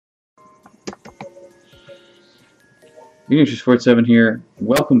Infuriating here.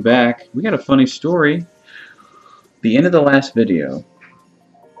 Welcome back. We got a funny story. The end of the last video,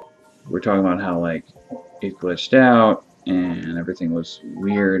 we're talking about how like it glitched out and everything was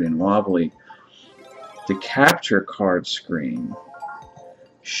weird and wobbly. The capture card screen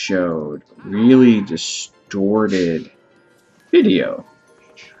showed really distorted video.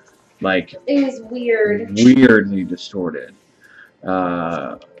 Like it was weird. Weirdly distorted.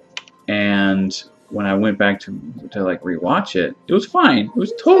 And when I went back to like rewatch it, it was fine. It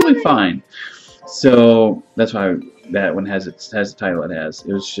was totally fine. So that's why that one has the title it has.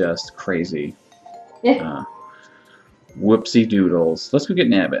 It was just crazy. Whoopsie doodles. Let's go get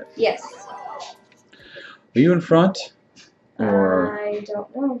Nabbit. Yes. Are you in front? Or I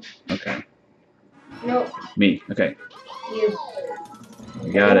don't know. okay. Nope. Me. Okay. You.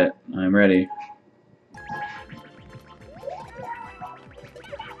 You got it. I'm ready.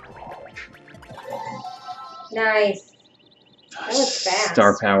 Nice. That was fast.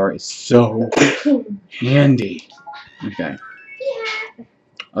 Star power is so handy. Okay. Yeah.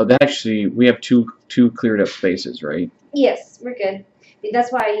 Oh, that actually, we have two cleared up spaces, right? Yes, we're good.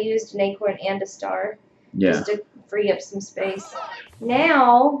 That's why I used an acorn and a star. Yeah. Just to free up some space.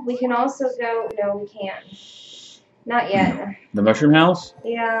 Now, we can also go... No, we can't. Not yet. The mushroom house?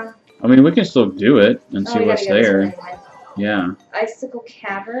 Yeah. I mean, we can still do it and see we what's gotta go there. this way. Yeah. Icicle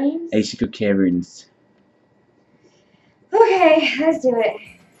caverns? Icicle caverns. Okay, let's do it.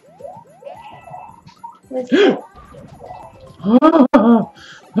 Let's go.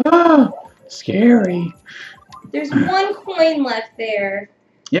 Scary. There's one coin left there.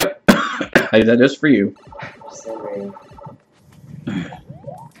 Yep. I did that just for you. So rude.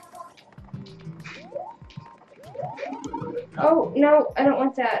 Oh, no, I don't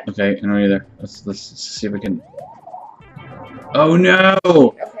want that. Okay, I don't either. Let's see if we can. Oh no!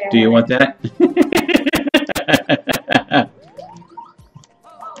 Okay, Do you want that?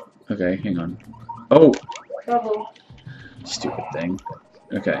 Okay, hang on. Oh! Bubble. Stupid thing.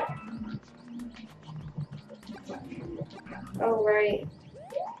 Okay. Oh, right.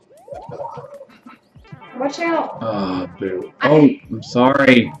 Watch out. Oh, boo. Oh, I'm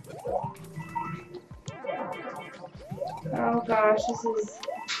sorry. Oh, gosh, this is...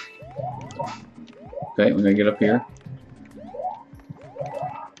 Okay, we're gonna get up here.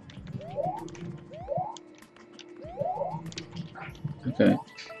 Okay.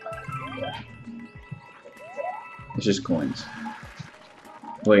 It's just coins.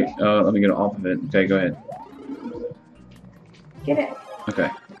 Wait, let me get off of it. Okay, go ahead. Get it. Okay.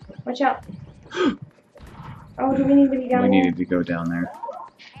 Watch out. Oh, do we need to be down We there? needed to go down there.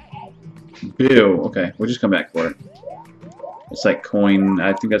 Boo! Okay, we'll just come back for it. It's like coin,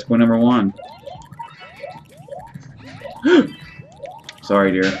 I think that's coin number 1.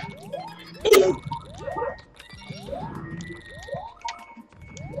 Sorry, dear.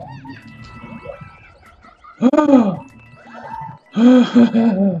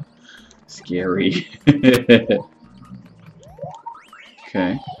 Scary.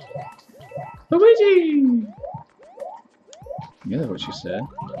 Okay. Luigi! Yeah, that's what she said.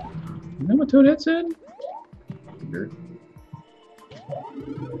 You know what Toadette said? Weird.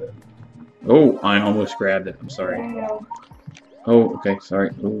 Oh, I almost grabbed it. I'm sorry. I know. Oh, okay, sorry.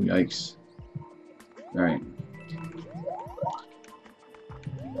 Oh, yikes. Alright.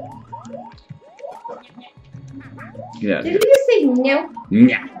 Get out of Did here. you just say no?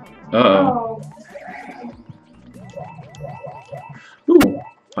 Yeah. Uh-oh. Oh. Ooh,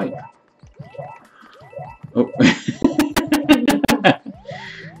 pipe. Oh.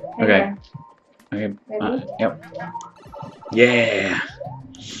 Okay. Okay. Yep. Yeah.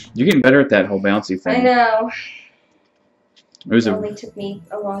 You're getting better at that whole bouncy thing. I know. It was It only took me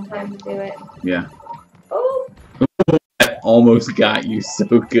a long time to do it. Yeah. Oh. That almost got you so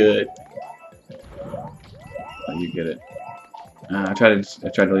good. Oh, you get it. I tried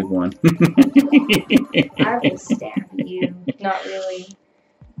to leave one. I will stab you. Not really.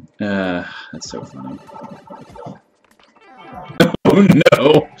 That's so funny. Oh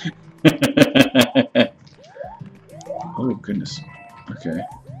no! Oh goodness. Okay.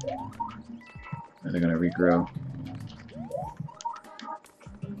 Are they gonna regrow?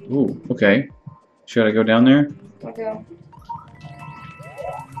 Ooh, okay. Should I go down there? I'll go.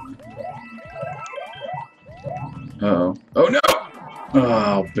 Uh-oh. Oh no!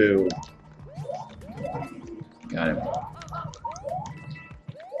 Oh, boo. Got him.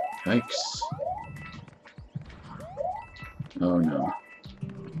 Yikes. Oh no.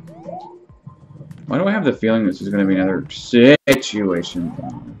 Why do I have the feeling this is going to be another situation?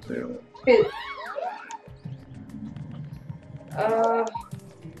 Oh, boo. Boo.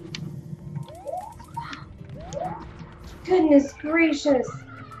 Goodness gracious.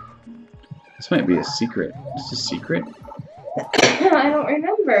 This might be a secret. Is this a secret? I don't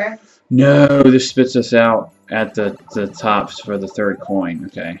remember. No, this spits us out at the tops for the third coin.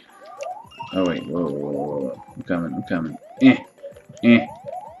 Okay. Oh wait, whoa, whoa, whoa, whoa. I'm coming, I'm coming. Ooh.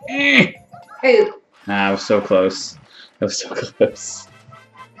 Ah, I was so close. I was so close.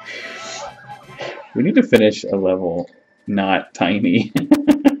 We need to finish a level not tiny.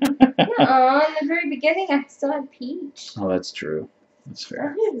 In the very beginning, I still had Peach. Oh, that's true. That's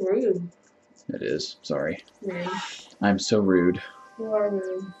fair. That is rude. It is. Sorry. Rude. I'm so rude. You are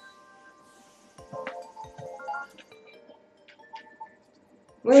rude.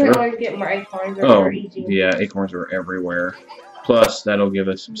 We're Sure. always get more acorns. Oh, easy. yeah, acorns are everywhere. Plus, that'll give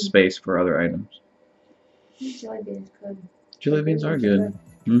us space for other items. Jelly beans good. Jelly beans are good.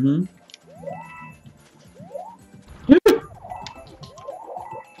 Mm-hmm.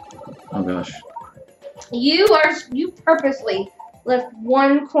 Oh gosh. You purposely left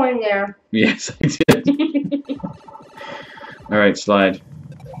one coin there. Yes, I did. Alright, slide.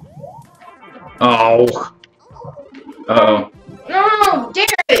 Oh! Uh-oh. No,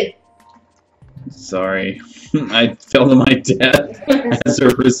 Jerry! Sorry. I fell to my death as a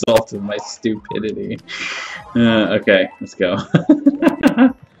result of my stupidity. Okay, let's go.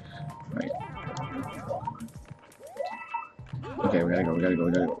 Right. Okay, we gotta go, we gotta go,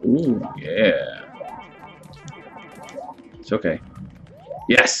 we gotta go. Ooh, yeah. It's okay.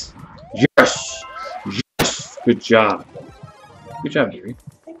 Yes! Yes! Yes! Good job. Good job, Yuri.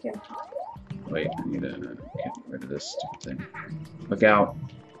 Thank you. Wait, I need to get rid of this stupid thing. Look out.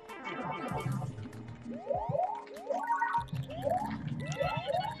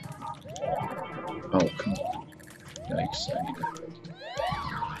 Oh, come on. Yikes, I need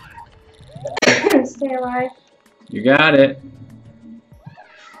to... Stay alive. You got it.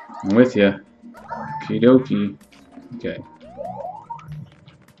 I'm with you. Okie dokie. Okay.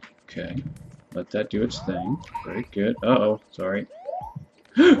 Okay. Let that do its thing. Very good. Uh-oh. Sorry.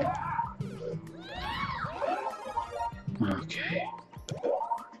 Okay.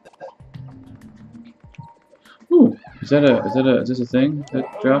 Ooh. Is this a thing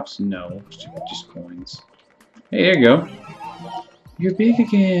that drops? No. Just coins. Hey, there you go. You're big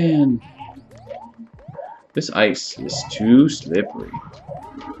again. This ice is too slippery.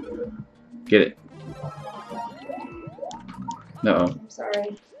 Get it. Uh-oh. I'm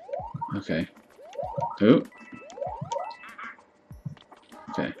sorry. Okay. Ooh.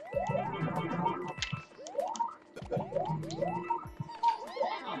 Okay.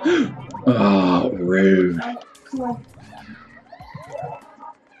 Oh, rude. Come on.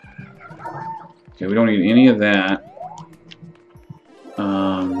 Okay, we don't need any of that.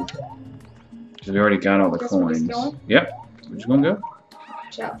 Because we already got all the Guess we're just coins. going? Yep. We're just gonna go.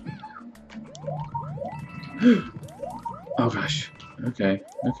 Ciao. Oh gosh. Okay.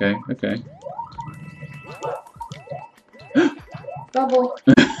 Okay. Okay. Bubble.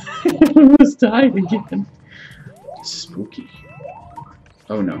 I almost died again. Spooky.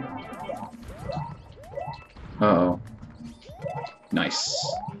 Oh no. Uh-oh. Nice.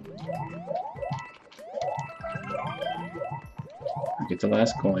 I'll get the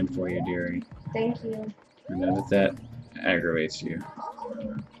last coin for you, dearie. Thank you. I know that aggravates you.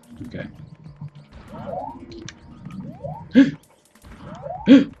 Okay.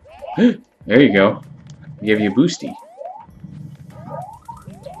 There you go. Give you a boosty.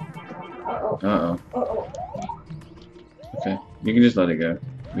 Uh-oh. Uh-oh. Uh-oh. Okay. You can just let it go.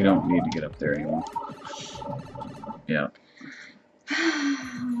 We don't need to get up there anymore. Yeah.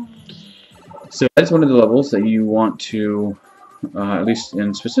 So that's one of the levels that you want to, at least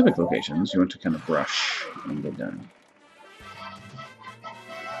in specific locations, you want to kind of rush and get done.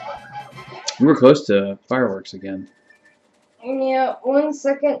 We were close to fireworks again. Yeah, 1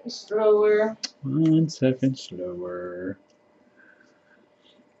 second slower. 1 second slower.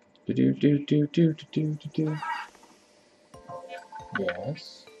 Do do do do do do do do.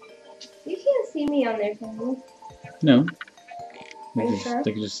 Yes. You can't see me on there, can you? No. Are you sure?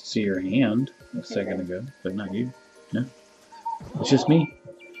 They could just see your hand a second ago, but not you. No. It's just me.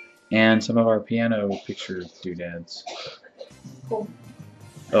 And some of our piano picture doodads. Cool.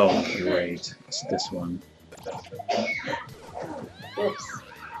 Oh, great. It's this one. Oops.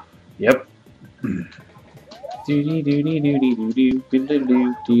 Yep. You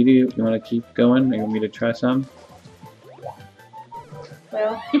want to keep going? You want me to try some?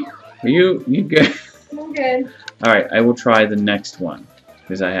 Well, Are you good? I'm good. Alright, I will try the next one,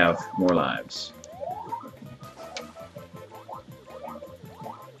 because I have more lives.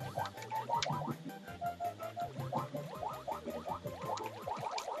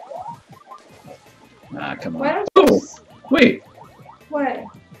 Ah, come Why on. don't you Oh! Wait, What?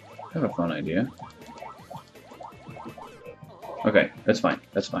 I have a fun idea. Okay, that's fine.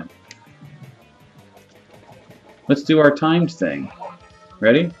 That's fine. Let's do our timed thing.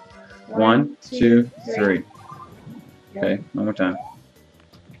 Ready? 1, 2, 3. Okay, one more time.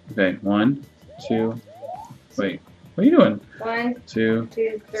 Okay, 1, 2. Wait, what are you doing? 1, 2,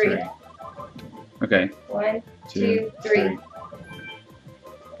 2, 3. Okay. 1, 2, 2, 3.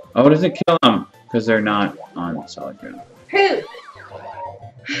 Oh, does it kill them? Because they're not on solid ground. Poop!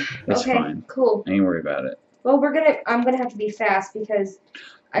 It's Okay, fine. cool. Ain't worry about it. Well, I'm gonna have to be fast because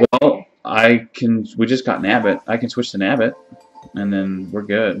Well, we just got Nabbit. I can switch to Nabbit, and then we're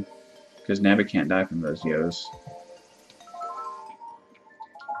good. Because Nabbit can't die from those yos.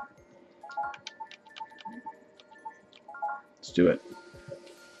 Let's do it.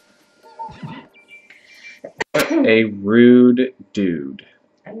 A rude dude.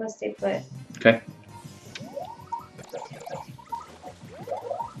 I must stay put. Okay.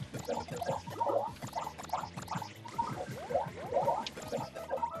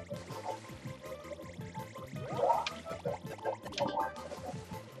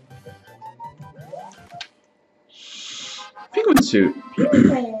 Penguin suit.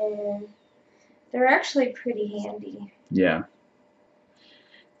 They're actually pretty handy. Yeah.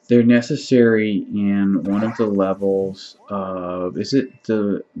 They're necessary in one of the levels of... Is it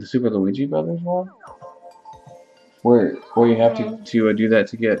the Super Luigi Brothers one? Where you have to do that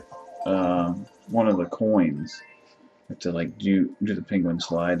to get one of the coins. You have to like do the penguin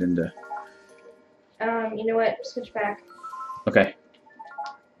slide into... You know what? Switch back. Okay.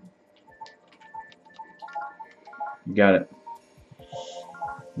 You got it.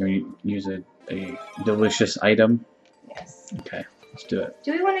 You use a delicious item. Yes. Okay, let's do it.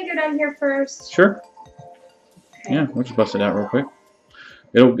 Do we want to go down here first? Sure. Okay. Yeah, we'll just bust it out real quick.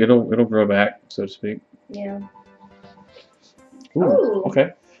 It'll grow back, so to speak. Yeah. Ooh.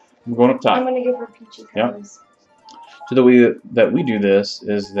 Okay. I'm going up top. I'm gonna go for peachy colors. So the way that we do this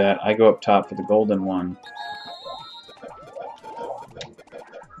is that I go up top for the golden one.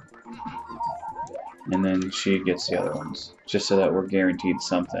 And then she gets the other ones. Just so that we're guaranteed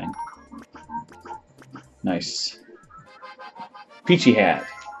something. Nice. Peachy hat.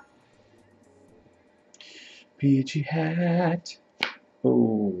 Peachy hat.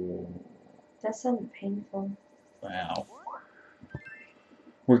 Oh. That sounded painful. Wow.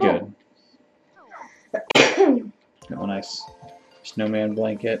 We're good. Got a nice snowman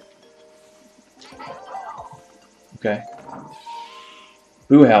blanket. Okay.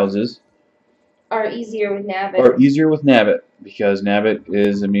 Boo houses are easier with Nabbit. Are easier with Nabbit because Nabbit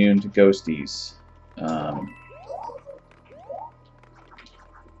is immune to ghosties.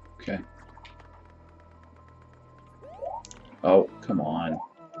 Okay. Oh, come on.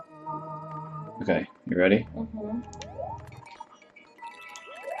 Okay, you ready? Mm-hmm.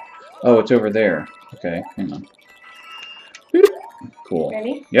 Oh, it's over there. Okay, hang on. Boop. Cool.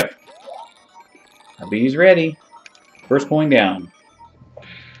 Ready? Yep. Bee's ready. First coin down.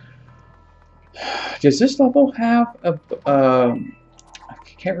 Does this level have a... I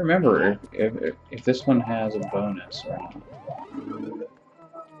can't remember if this one has a bonus or not.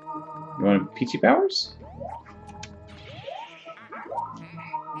 You want Peachy Powers?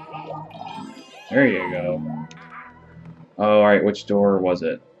 There you go. Oh, alright, which door was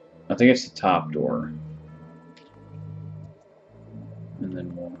it? I think it's the top door. And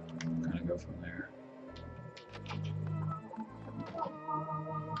then we'll kind of go from there.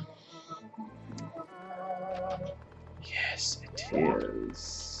 Yes, it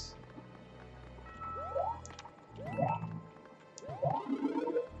is.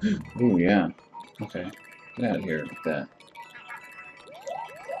 Oh, yeah. Okay. Get out of here with that.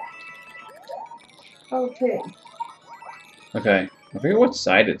 Okay. Okay. I forget what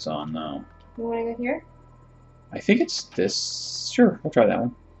side it's on, though. You want to go here? I think it's this. Sure, we'll try that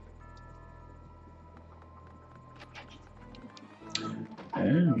one.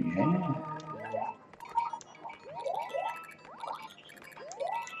 Oh, yeah.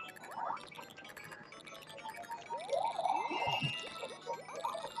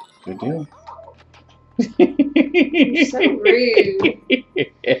 Good deal. You're so rude.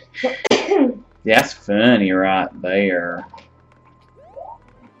 That's funny right there.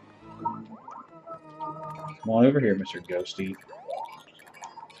 Come on over here, Mr. Ghosty.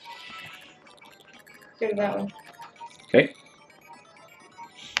 Go to that one. Okay.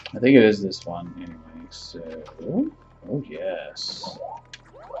 I think it is this one anyway, so... Oh, yes.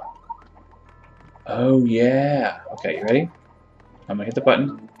 Oh, yeah. Okay, you ready? I'm gonna hit the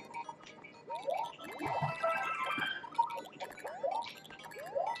button.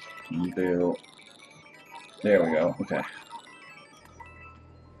 Boo. There we go. Okay.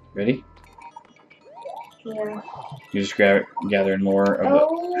 Ready? Yeah. You just gathering more of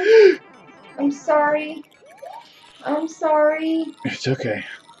Oh, I'm sorry. I'm sorry. the... It's okay.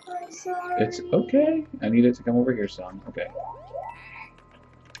 I'm sorry. It's okay. I need it to come over here, son. Okay.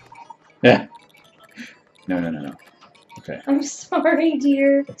 Yeah. No, no, no, no. Okay. I'm sorry,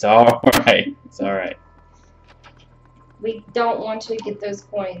 dear. It's alright. It's alright. We don't want to get those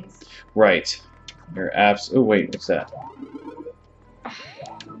coins. Right. You're oh, wait. What's that?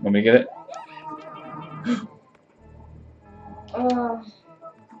 Want me to get it?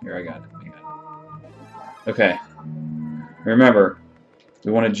 Here, I got it. I got it. Okay. Remember,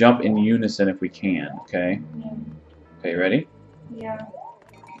 we want to jump in unison if we can, okay? Yeah. Okay, ready? Yeah.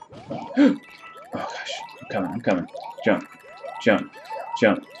 Oh, gosh. I'm coming. I'm coming. Jump. Jump.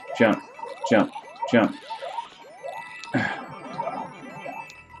 Jump. Jump. Jump. Jump.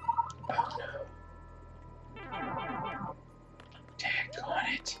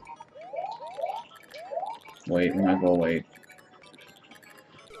 It. Wait, we're not gonna wait.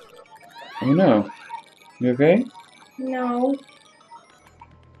 Oh no. You okay? No.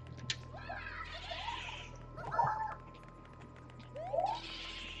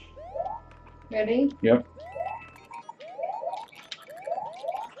 Ready? Yep.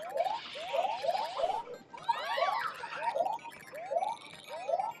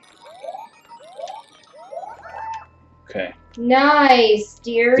 Okay. Nice,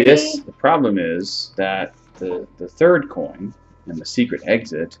 dearie. The problem is that the third coin and the secret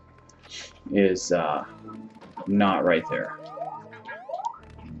exit is not right there.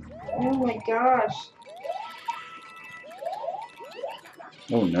 Oh my gosh.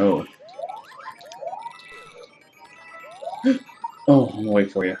 Oh no. Oh, I'm gonna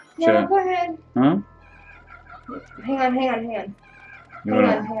wait for you. No, go ahead. Huh? Hang on. You Hang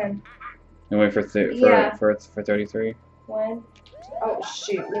wanna on. you wait for Yeah. for 33? One. Oh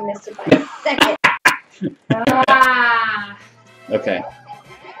shoot, we missed it by a second. Ah. Okay.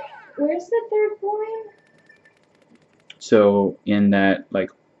 Where's the third coin? So in that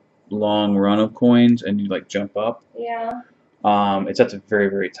like long run of coins and you like jump up, Yeah. it's at the very,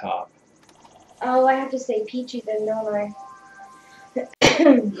 very top. Oh, I have to say Peachy then, don't I?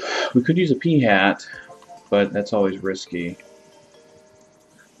 We could use a hat, but that's always risky.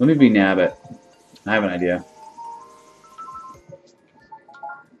 Let me be Nabbit. I have an idea.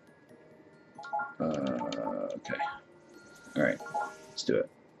 Okay. Alright. Let's do it.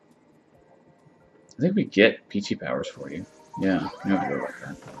 I think we get Peachy powers for you. Yeah, you don't have to worry about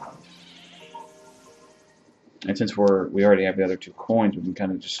that. And since we already have the other two coins, we can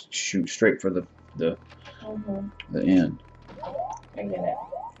kind of just shoot straight for the end. I get it.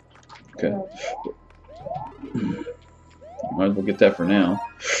 Okay. Might as well get that for now.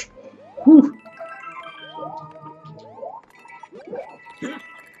 Whew.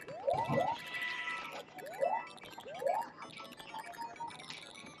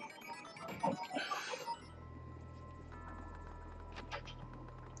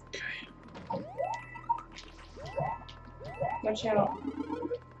 Watch out.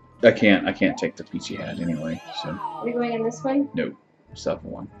 I can't take the Peachy hat anyway, so. Are we going in this one? No. Stuff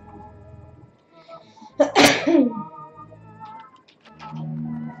one.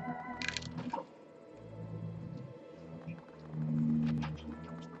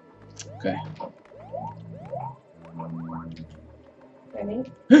 Okay.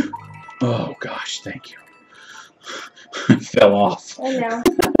 Ready? Oh gosh, thank you. I fell off. I know.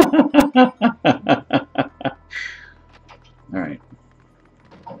 Alright.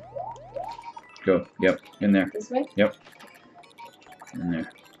 Go. Yep. In there. This way? Yep. In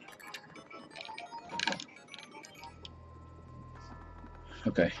there.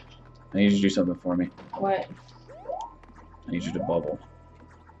 Okay. I need you to do something for me. What? I need you to bubble.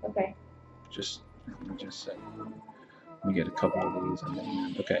 Okay. Just let me get a couple of these on the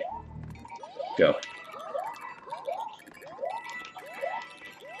end. Okay. Go.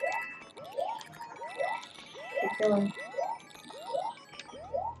 Keep going.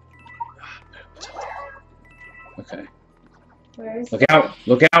 Okay. Where is Look out!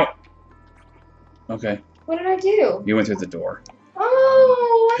 Look out! Okay. What did I do? You went through the door.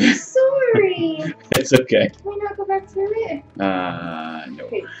 Oh, I'm sorry. It's okay. Can we not go back through it? No.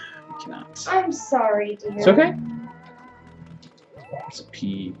 Okay. We cannot. I'm sorry, dear. It's okay. It's a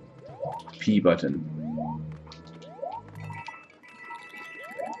P button.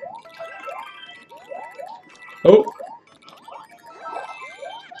 Oh!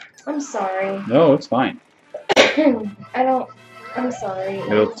 I'm sorry. No, it's fine. I'm sorry.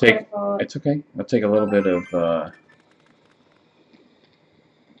 It'll It's my take. fault. It's okay. It'll take a little bit of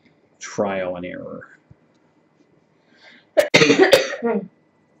trial and error.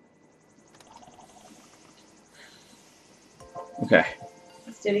 Okay.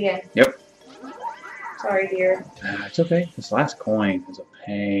 Let's do it again. Yep. Sorry, dear. It's okay. This last coin is a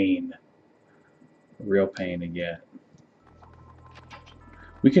pain. A real pain to get.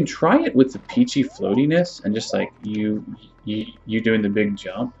 We can try it with the peachy floatiness and just like you doing the big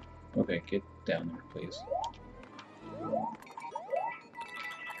jump. Okay, get down there, please.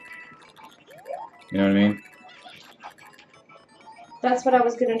 You know what I mean? That's what I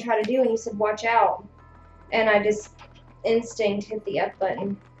was going to try to do, and you said watch out. And I just instinct hit the F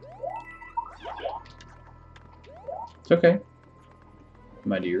button. It's okay,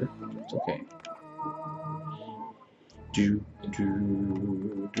 my dear. It's okay. Do do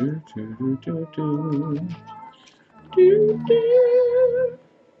do do do do do do.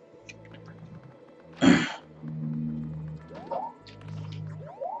 I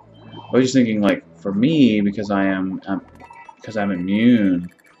was just thinking, like, for me, because I'm immune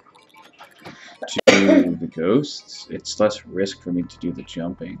to the ghosts, it's less risk for me to do the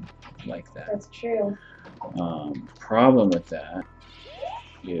jumping like that. That's true. Problem with that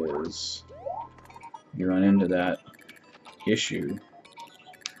is you run into that issue.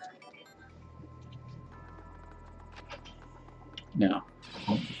 Now,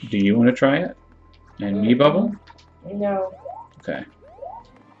 do you want to try it? And me bubble? No. Okay.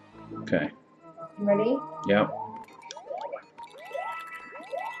 Okay. Ready? Yep.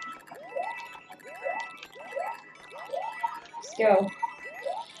 Let's go.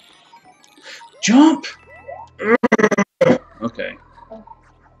 Jump! Okay.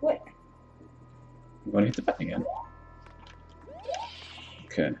 What? You want to hit the button again?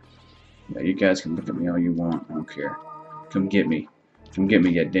 Okay. Yeah, you guys can look at me all you want. I don't care. Come get me. Come get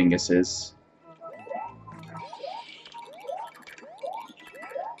me, you dinguses.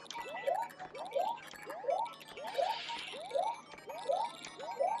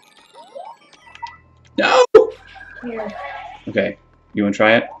 No! Here. Okay. You want to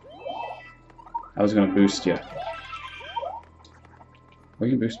try it? I was going to boost you. Or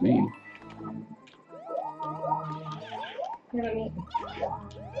you can boost me. Here, let me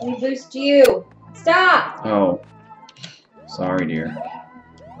boost you. Stop! Oh. Sorry, dear.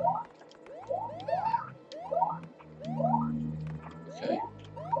 Okay.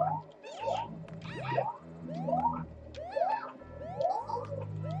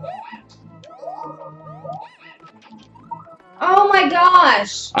 Oh my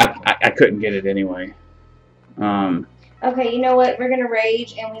gosh! I couldn't get it anyway. Okay, you know what? We're gonna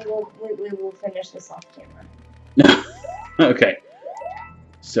rage and we will finish this off camera. Okay.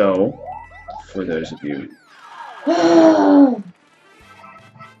 So, for those of you, yeah,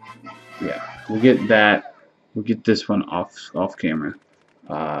 we'll get that. We'll get this one off camera.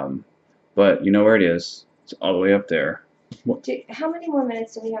 But you know where it is. It's all the way up there. How many more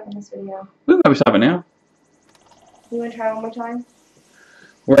minutes do we have in this video? We can probably stop it now. You want to try one more time?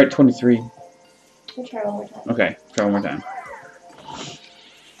 We're at 23. We'll try one more time. Okay, try one more time.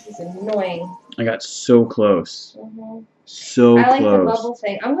 This is annoying. I got so close. So I like close. the bubble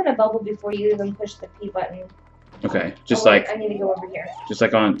thing. I'm gonna bubble before you even push the P button. Okay, just wait, like I need to go over here. just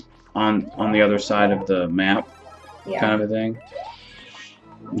like on the other side of the map, Yeah. kind of a thing.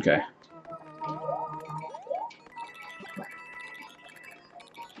 Okay.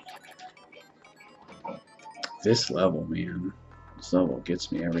 This level, man. This level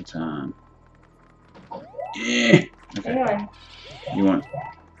gets me every time. Yeah. Okay. Hang on. You want?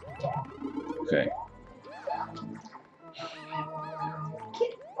 Okay.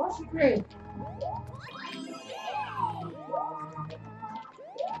 Get off the screen.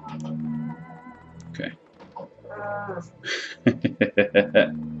 Okay.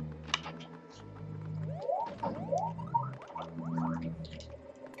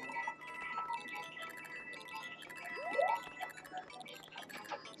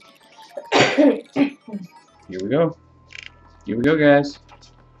 Here we go. Here we go, guys.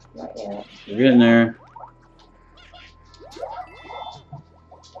 Not yet. We're getting there.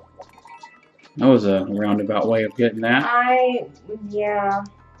 That was a roundabout way of getting that. Yeah.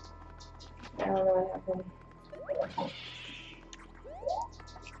 I don't know what happened.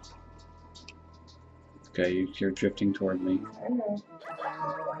 Okay, you're drifting toward me. I know.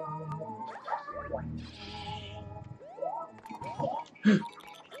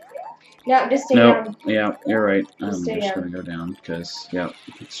 No, just stay down. Yeah, you're right. I'm stay just down. gonna go down because, yeah,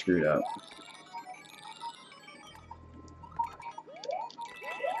 it's screwed up.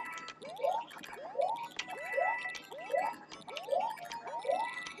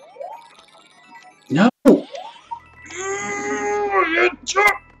 No!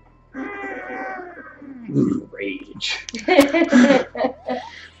 Rage.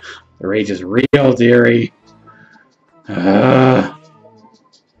 rage is real, dearie.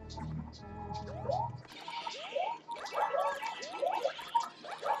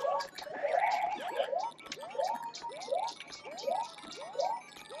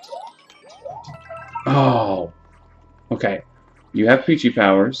 Oh. Okay. You have Peachy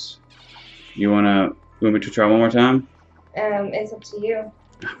powers. You want me to try one more time? It's up to you.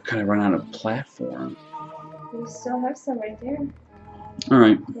 I'm kind of run out of platform. You still have some right there.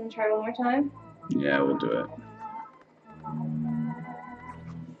 Alright. You want to try one more time? Yeah, we'll do it.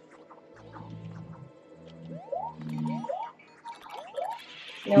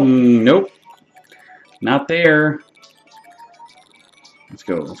 Nope. Nope. Not there. Let's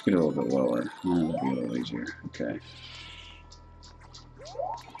go. Let's get a little bit lower. That'll be a little easier. Okay.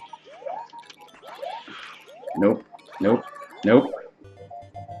 Nope. Nope. Nope.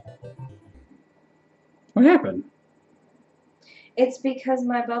 What happened? It's because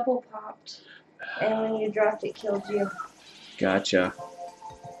my bubble popped, and when you dropped it, killed you. Gotcha.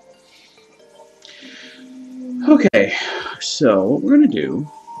 Okay, so what we're going to do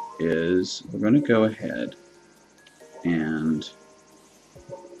is we're going to go ahead and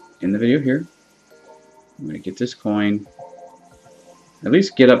in the video here, I'm going to get this coin, at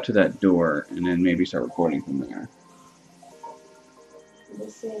least get up to that door, and then maybe start recording from there. We'll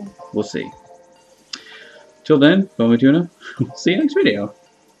see. We'll see. Till then, Boma Tuna, see you next video.